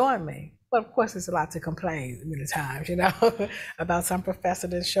will join me. But of course, there's a lot to complain many times, about some professor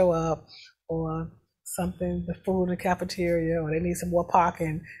didn't show up, or something, the food in the cafeteria, or they need some more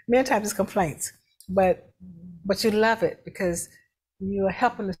parking. Many times it's complaints, but you love it because you are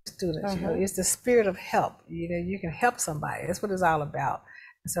helping the students. It's the spirit of help. You can help somebody. That's what it's all about.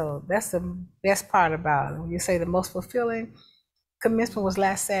 So that's the best part about it. When you say the most fulfilling, commencement was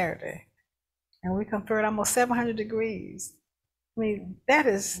last Saturday, and we conferred almost 700 degrees. That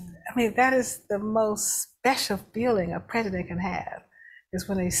is the most special feeling a president can have, is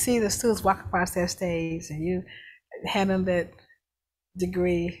when they see the students walk across that stage and you hand them that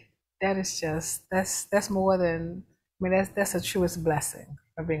degree. That is just, that's more than, that's the truest blessing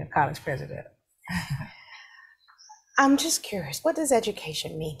of being a college president. I'm just curious, what does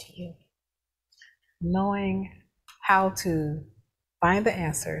education mean to you? Knowing how to find the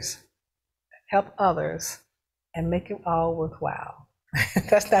answers, help others, and make it all worthwhile.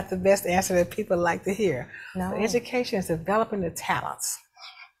 That's not the best answer that people like to hear. No. But education is developing the talents,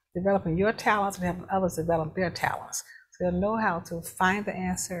 developing your talents and helping others develop their talents. So they'll know how to find the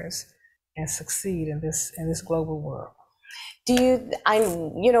answers and succeed in this global world.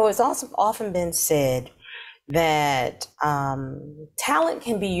 It's also often been said that talent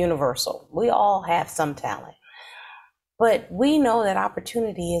can be universal. We all have some talent, but we know that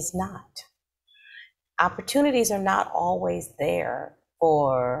opportunity is not. Opportunities are not always there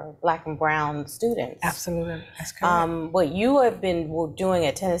for Black and Brown students. Absolutely, that's correct. What you have been doing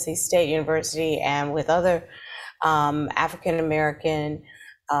at Tennessee State University and with other African American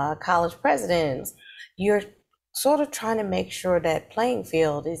college presidents, you're sort of trying to make sure that playing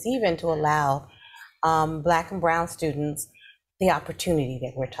field is even to allow Black and Brown students the opportunity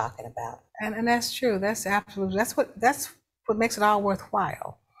that we're talking about. And that's true. That's absolutely, that's what makes it all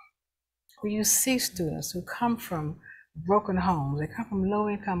worthwhile. when you see students who come from broken homes, they come from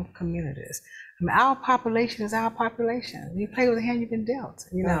low-income communities. I mean, our population is our population. You play with the hand you've been dealt.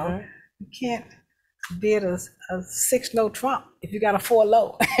 You know, you can't bid a 6-note trump if you got a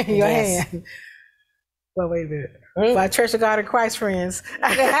 4-low in your hand. Well, wait a minute. My Church of God in Christ friends.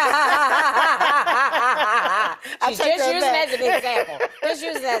 She's just using it as an example. Just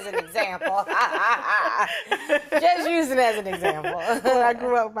using it as an example. Just using it as an example. When I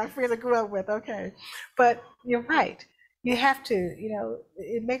grew up, my friends I grew up with, okay. But you're right. You have to, you know,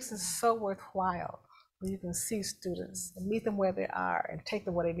 it makes it so worthwhile when you can see students and meet them where they are and take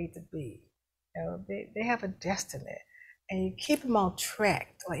them where they need to be. You know, they have a destiny. And you keep them on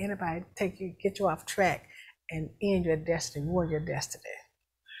track. Don't let anybody get you off track and end your destiny, ruin your destiny.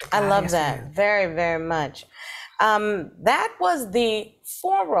 I love that very, very much. That was the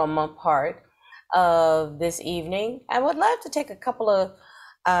forum part of this evening. I would love to take a couple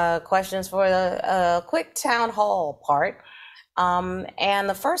of questions for a quick town hall part. And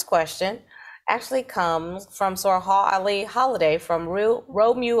the first question actually comes from Sorority Holiday from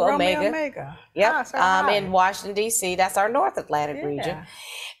Romeo Omega. Yep, in Washington, D.C. That's our North Atlantic region.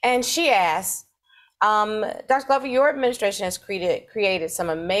 And she asks, Dr. Glover, your administration has created some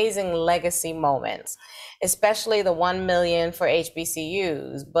amazing legacy moments, especially the 1 million for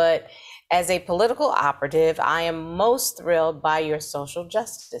HBCUs. But as a political operative, I am most thrilled by your social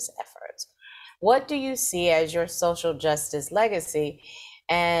justice efforts. What do you see as your social justice legacy?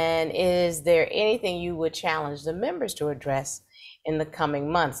 And is there anything you would challenge the members to address in the coming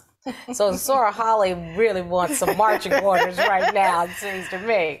months? So Sarah Holly really wants some marching orders right now, it seems to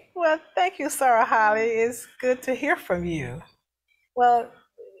me. Well, thank you, Sarah Holly. It's good to hear from you. Well,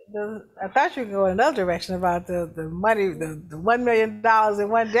 I thought you were going another direction about the money, the $1 million in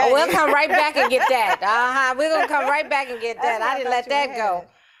one day. Oh, we'll come right back and get that. We're going to come right back and get that. I didn't let that go.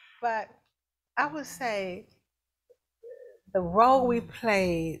 But I would say the role we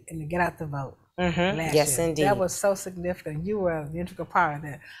played in the Get Out the Vote last yes, year, indeed. that was so significant. You were an integral part of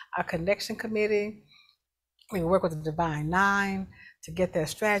that. Our connection committee, we worked with the Divine Nine to get that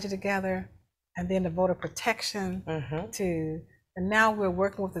strategy together, and then the voter protection and now we're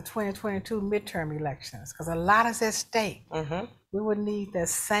working with the 2022 midterm elections because a lot is at stake. We would need that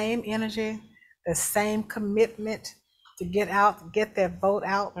same energy, the same commitment to get that vote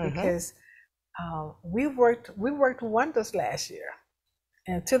out because we worked wonders last year.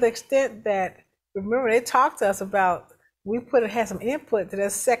 And to the extent that, remember, they talked to us about, had some input to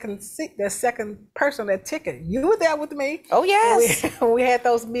that second person on that ticket. You were there with me. Oh, yes. We had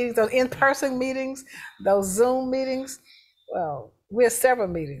those meetings, those in-person meetings, those Zoom meetings. Well, we had several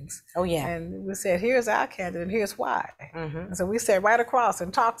meetings. Oh, yeah. And we said, here's our candidate, and here's why. And so we sat right across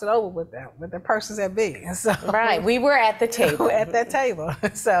and talked it over with them, with the persons that be. And so, right, we were at the table. At that table.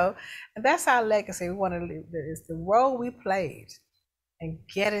 So, and that's our legacy. We want to leave. It's the role we played in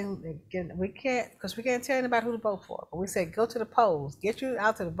getting, we can't tell anybody who to vote for. But we said, go to the polls, get you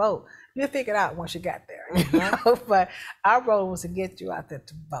out to the vote. You'll figure it out once you got there. You know? But our role was to get you out there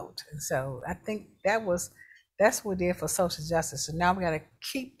to vote. And so I think that's what we did for social justice. So now we got to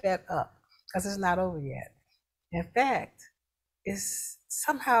keep that up because it's not over yet. In fact, it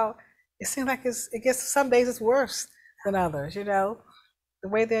seems like it gets, some days it's worse than others, you know. The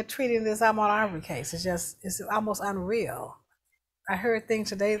way they're treating this Ahmaud Arbery case it's almost unreal. I heard things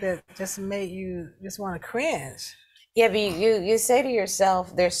today that just made you just want to cringe. Yeah, but you say to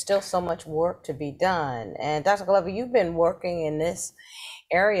yourself, there's still so much work to be done. And Dr. Glover, you've been working in this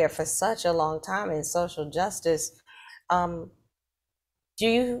area for such a long time in social justice. Do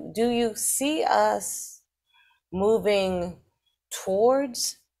you see us moving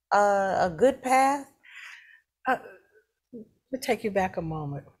towards a good path? Let me take you back a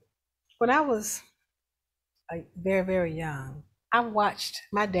moment. When I was very, very young,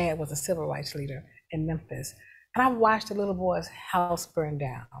 my dad was a civil rights leader in Memphis, and I watched the little boy's house burn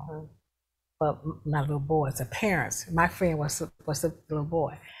down. But not little boys, the parents. My friend was the little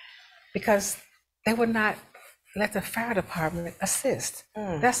boy, because they would not let the fire department assist.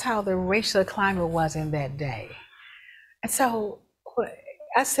 That's how the racial climate was in that day. And so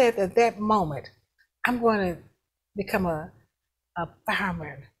I said at that moment, I'm going to become a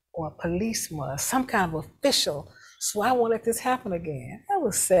fireman or a policeman or some kind of official, so I won't let this happen again. I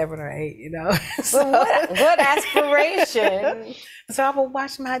was 7 or 8, you know. So what aspiration. So I would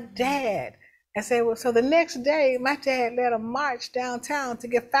watch my dad and say, well, so the next day, my dad led a march downtown to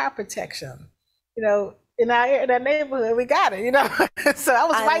get fire protection. You know, in our neighborhood, we got it, you know. So I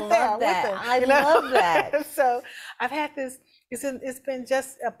was right there with him. I love that. So I've had this, it's been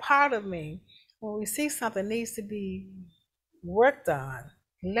just a part of me. When we see something needs to be worked on,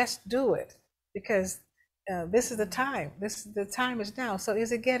 let's do it, because this is the time. The time is now. So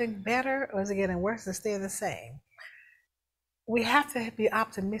is it getting better or is it getting worse or staying the same? We have to be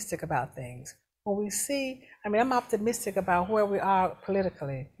optimistic about things. When we see, I mean, I'm optimistic about where we are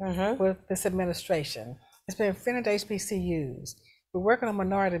politically with this administration. It's been friendly to HBCUs. We're working on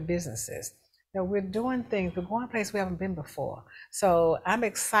minority businesses. We're doing things. We're going places we haven't been before. So I'm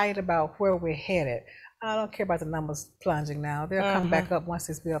excited about where we're headed. I don't care about the numbers plunging now. They'll come back up once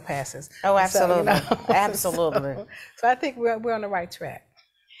this bill passes. Oh, absolutely. So, Absolutely. So I think we're on the right track.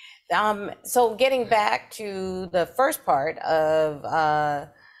 So getting back to the first part of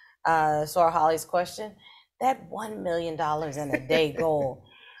Sora Holly's question, that $1 million in a day goal.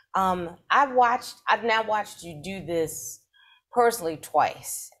 I've now watched you do this personally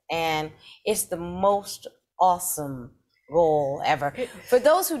twice, and it's the most awesome goal ever. For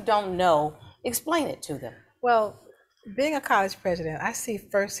those who don't know, explain it to them. Well, being a college president, I see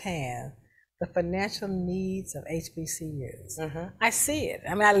firsthand the financial needs of HBCUs. I see it.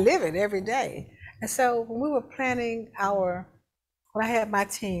 I mean, I live it every day. And so when we were planning when I had my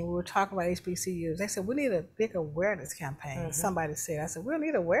team, we were talking about HBCUs. They said, we need a big awareness campaign. Somebody said, I said, we don't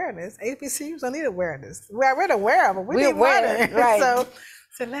need awareness. HBCUs don't need awareness. We're aware of it. We need money. Right.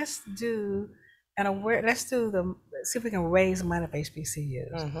 So let's do see if we can raise money for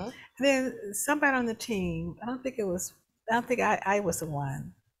HBCUs. And then somebody on the team, I don't think I was the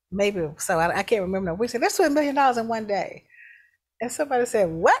one. Maybe so. I can't remember. We said, let's do $1 million in one day. And somebody said,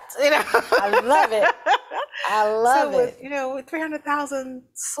 what? I love it. I love it. With 300,000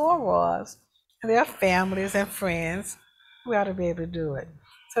 sorors and their families and friends, we ought to be able to do it.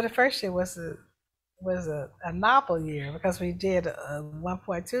 So the first year was a novel year because we did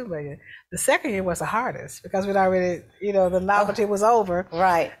 1.2 million. The second year was the hardest because we'd already, the novelty was over.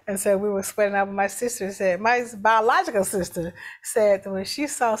 Right. And so we were sweating out. My sister said, my biological sister said that when she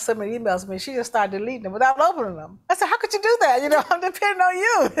saw so many emails from me, she just started deleting them without opening them. I said, how could you do that? I'm depending on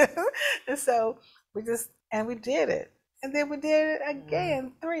you. And so we did it. And then we did it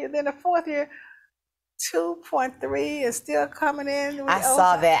again, 3. And then the fourth year, 2.3 is still coming in. I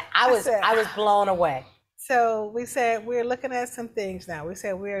saw that. I was blown away. So we said we're looking at some things now. We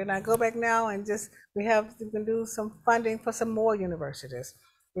said we're not go back now and we can do some funding for some more universities.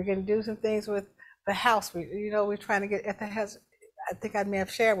 We can do some things with the house. We're trying to get at the house. I think I may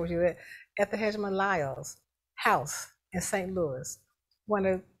have shared with you at the Hegemon Lyle's house in St. Louis.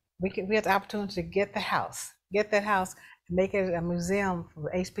 We had the opportunity to get that house, and make it a museum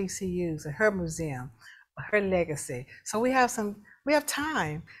for HBCUs and her museum, her legacy. So we have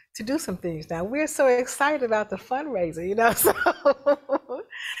time to do some things now. We're so excited about the fundraiser,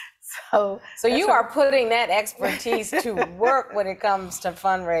 So you are putting that expertise to work when it comes to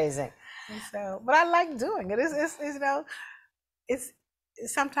fundraising. But I like doing it. It's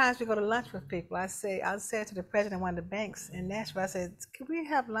sometimes we go to lunch with people. I said to the president of one of the banks in Nashville, I said, can we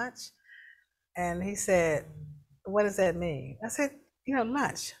have lunch? And he said, what does that mean? I said,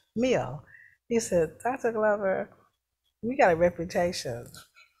 lunch, meal. He said, Dr. Glover, we got a reputation.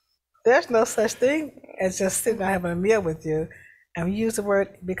 There's no such thing as just sitting down having a meal with you. And we use the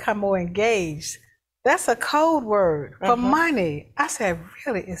word become more engaged. That's a code word for money. I said,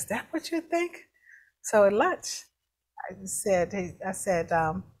 really, is that what you think? So at lunch, I said,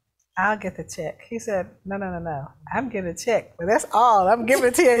 I'll get the check. He said, no. I'm getting a check, but that's all. I'm giving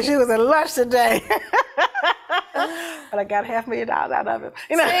it to you. She was at lunch today. But I got $500,000 out of it.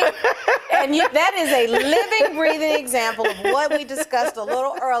 And that is a living, breathing example of what we discussed a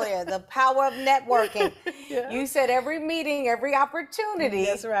little earlier, the power of networking. Yeah. You said every meeting, every opportunity.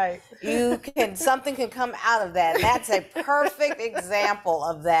 That's right. Something can come out of that. And that's a perfect example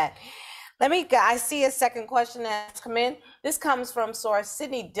of that. I see a second question that's come in. This comes from Source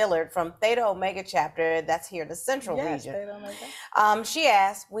Sydney Dillard from Theta Omega chapter that's here in the Central region. Theta Omega. She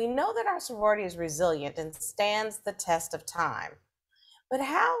asks, we know that our sorority is resilient and stands the test of time, but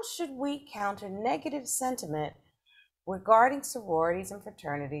how should we counter negative sentiment regarding sororities and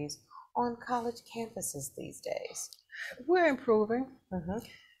fraternities on college campuses these days? We're improving.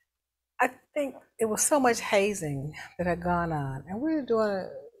 I think it was so much hazing that had gone on, and we're doing,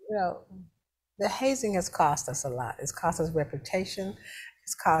 the hazing has cost us a lot. It's cost us reputation.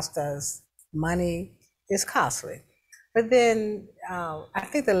 It's cost us money. It's costly. But then I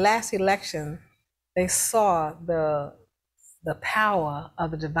think the last election, they saw the power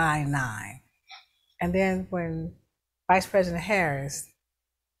of the Divine Nine. And then when Vice President Harris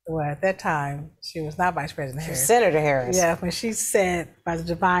well, at that time, she was not Vice President Harris. Senator Harris. Yeah, when she said by the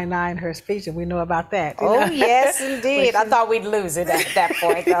Divine Nine her speech, and we know about that. Oh, yes, indeed. I thought we'd lose it at that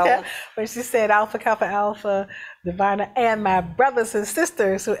point, though. Yeah, when she said Alpha Kappa Alpha, Divine, and my brothers and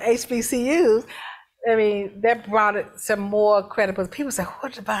sisters who HBCUs, I mean, that brought it some more credible. People say,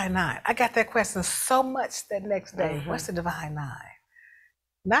 what's Divine Nine? I got that question so much that next day. What's the Divine Nine?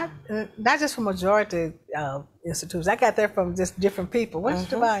 Not just from majority institutes. I got that from just different people. What's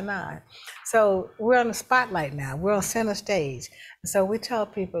Divine Nine? So we're on the spotlight now. We're on center stage. So we tell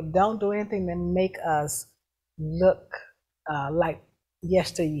people, don't do anything to make us look like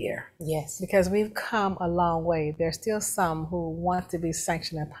yesteryear. Yes. Because we've come a long way. There's still some who want to be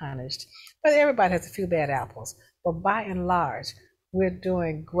sanctioned and punished. But everybody has a few bad apples. But by and large, we're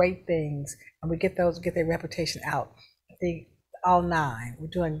doing great things, and we get their reputation out. All nine, we're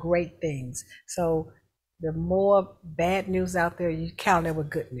doing great things. So the more bad news out there, you counter it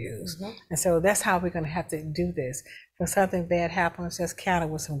with good news. And so that's how we're going to have to do this. When something bad happens, just counter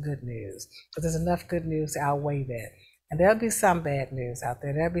with some good news. But there's enough good news to outweigh that. And there'll be some bad news out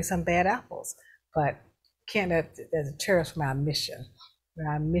there. There'll be some bad apples. But can't let that deter us from our mission. And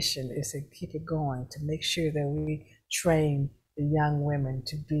our mission is to keep it going, to make sure that we train the young women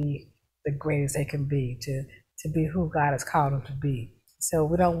to be the greatest they can be, to be who God has called them to be. So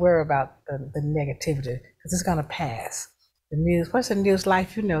we don't worry about the negativity, because it's going to pass. The news, what's the news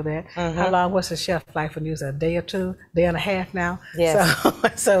life? You know that. How long, what's the shelf life for news? A day or two, day and a half now? Yes.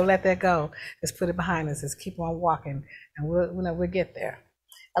 So let that go. Just put it behind us. Just keep on walking, and we'll get there.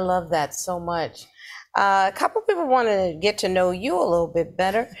 I love that so much. A couple people want to get to know you a little bit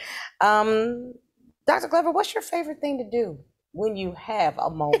better. Dr. Glover, what's your favorite thing to do when you have a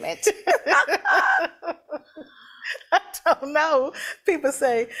moment? I don't know. People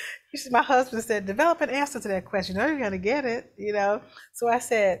say, my husband said, develop an answer to that question. You're going to get it, So I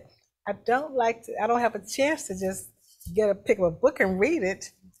said, I don't have a chance to just pick up a book and read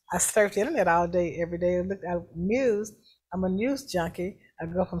it. I surf the internet all day, every day, and look at news. I'm a news junkie. I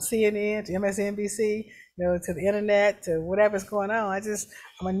go from CNN to MSNBC, to the internet, to whatever's going on.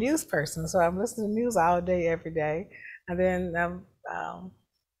 I'm a news person. So I'm listening to news all day, every day. And then I'm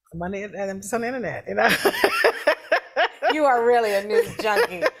just on the internet, You are really a news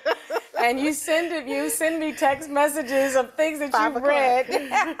junkie. And you send me text messages of things that you've read,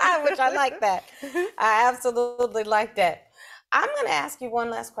 which I like that. I absolutely like that. I'm going to ask you one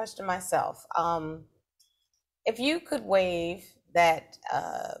last question myself. If you could wave that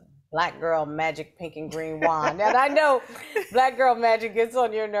black girl magic pink and green wand, and I know black girl magic gets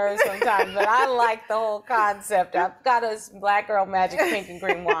on your nerves sometimes, but I like the whole concept. I've got a black girl magic pink and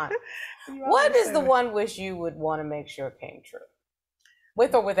green wand. What is the one wish you would want to make sure came true?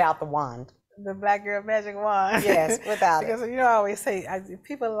 With or without the wand? The black girl magic wand. Yes, without because, I always say,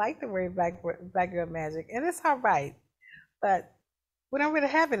 people like the word black girl magic, and it's all right. But we don't really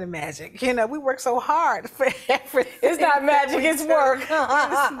have any magic. We work so hard for everything. It's not magic, it's work. It's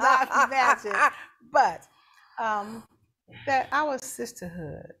not magic. But that our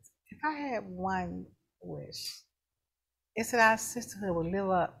sisterhood, if I had one wish, it's that our sisterhood would live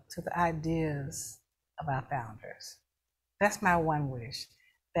up to the ideas of our founders. That's my one wish,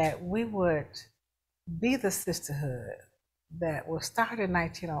 that we would be the sisterhood that was started in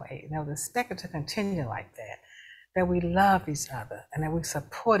 1908, and I would expect it to continue like that we love each other and that we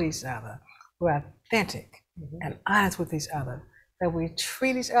support each other, we're authentic and honest with each other, that we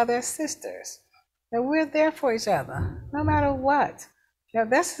treat each other as sisters, that we're there for each other, no matter what.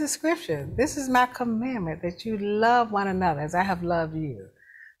 That's the scripture. This is my commandment, that you love one another as I have loved you.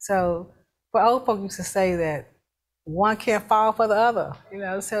 So for old folks used to say that one can't fall for the other,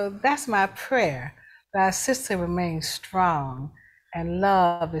 so that's my prayer, that our sister remains strong, and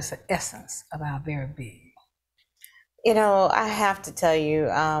love is the essence of our very being. I have to tell you,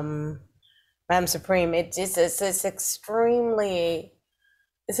 Madam Supreme, it's an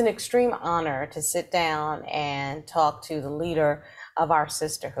extreme honor to sit down and talk to the leader of our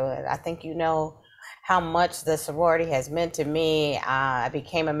sisterhood. I think you know how much the sorority has meant to me. I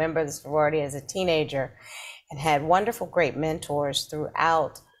became a member of the sorority as a teenager and had wonderful, great mentors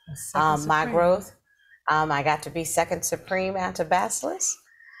throughout my growth. I got to be second Supreme Antibacillus.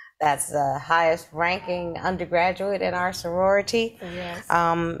 That's the highest ranking undergraduate in our sorority. Yes.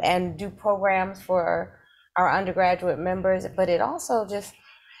 And do programs for our undergraduate members. But it also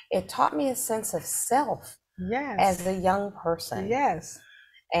it taught me a sense of self. Yes. As a young person. Yes.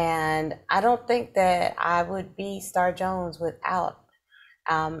 And I don't think that I would be Star Jones without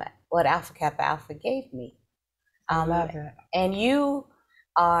what Alpha Kappa Alpha gave me. I love it. And you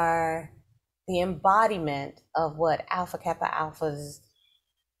are the embodiment of what Alpha Kappa Alpha's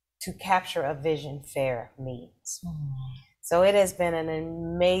to capture a vision fair means. So it has been an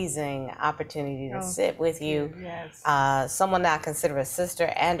amazing opportunity to sit with you, someone that I consider a sister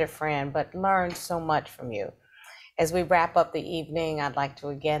and a friend, but learned so much from you. As we wrap up the evening, I'd like to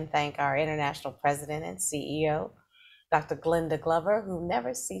again thank our International President and CEO, Dr. Glenda Glover, who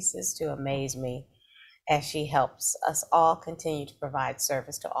never ceases to amaze me as she helps us all continue to provide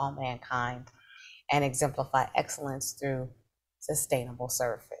service to all mankind and exemplify excellence through sustainable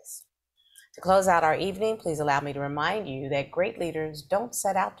service. To close out our evening, please allow me to remind you that great leaders don't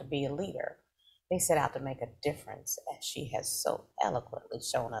set out to be a leader. They set out to make a difference, as she has so eloquently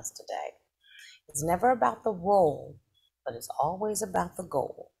shown us today. It's never about the role, but it's always about the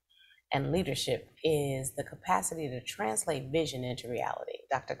goal. And leadership is the capacity to translate vision into reality.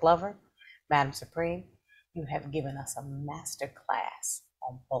 Dr. Glover, Madam Supreme, you have given us a master class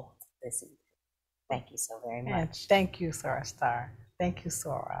on both this evening. Thank you so very much. And thank you, Sarah Star. Thank you,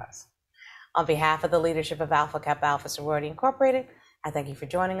 Soros. On behalf of the leadership of Alpha Kappa Alpha Sorority Incorporated, I thank you for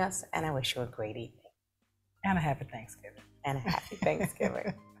joining us, and I wish you a great evening. And a happy Thanksgiving. And a happy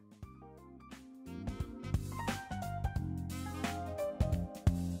Thanksgiving.